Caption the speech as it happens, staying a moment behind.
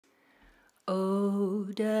Oh,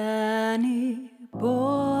 Danny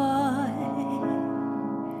boy,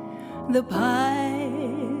 the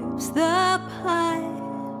pipes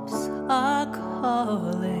are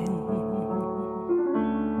calling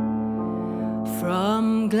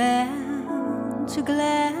from glen to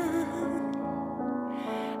glen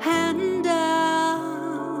and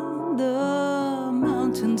down the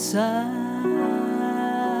mountainside.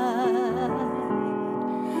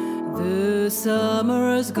 The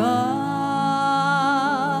summer's gone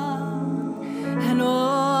and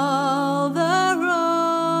all the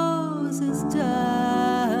roses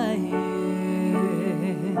dying.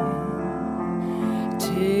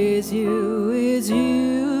 'Tis you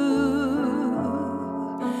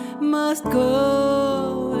must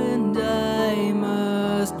go and I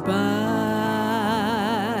must bide.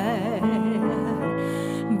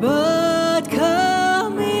 But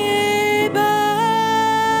come me back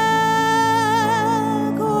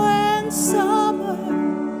when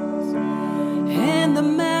summer's in the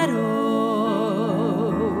meadow,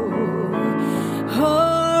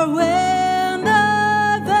 or when the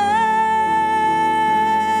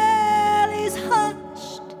valley's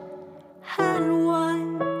hushed and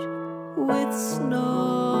white with snow,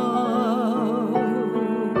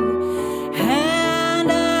 and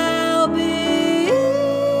I'll be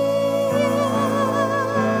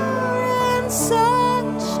in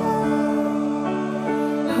sunshine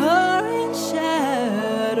or in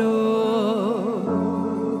shadow.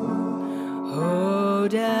 Oh,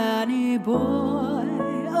 Danny boy,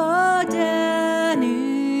 oh,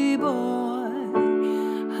 Danny boy,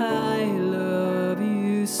 I love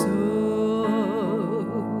you so.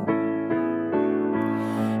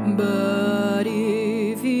 But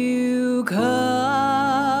if you come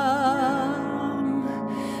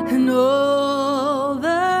and all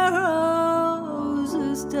the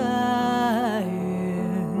roses dying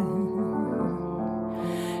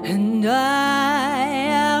and I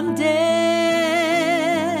am dead,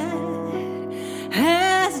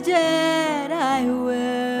 as dead I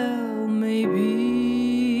well may be,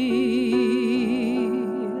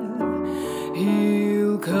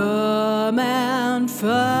 you'll come and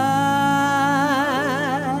find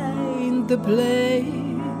the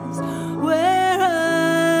place where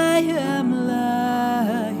I am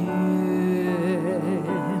lying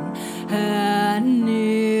and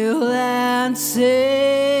kneel and say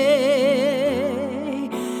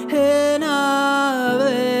an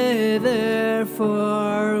Ave there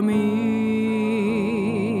for me.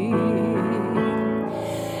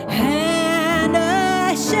 And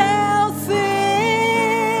I shall feel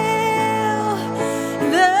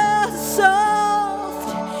the soft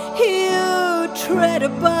you tread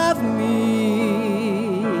above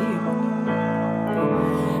me,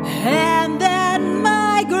 and then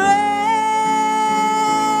my grave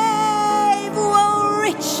will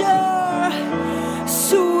richer,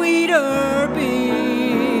 sweeter be.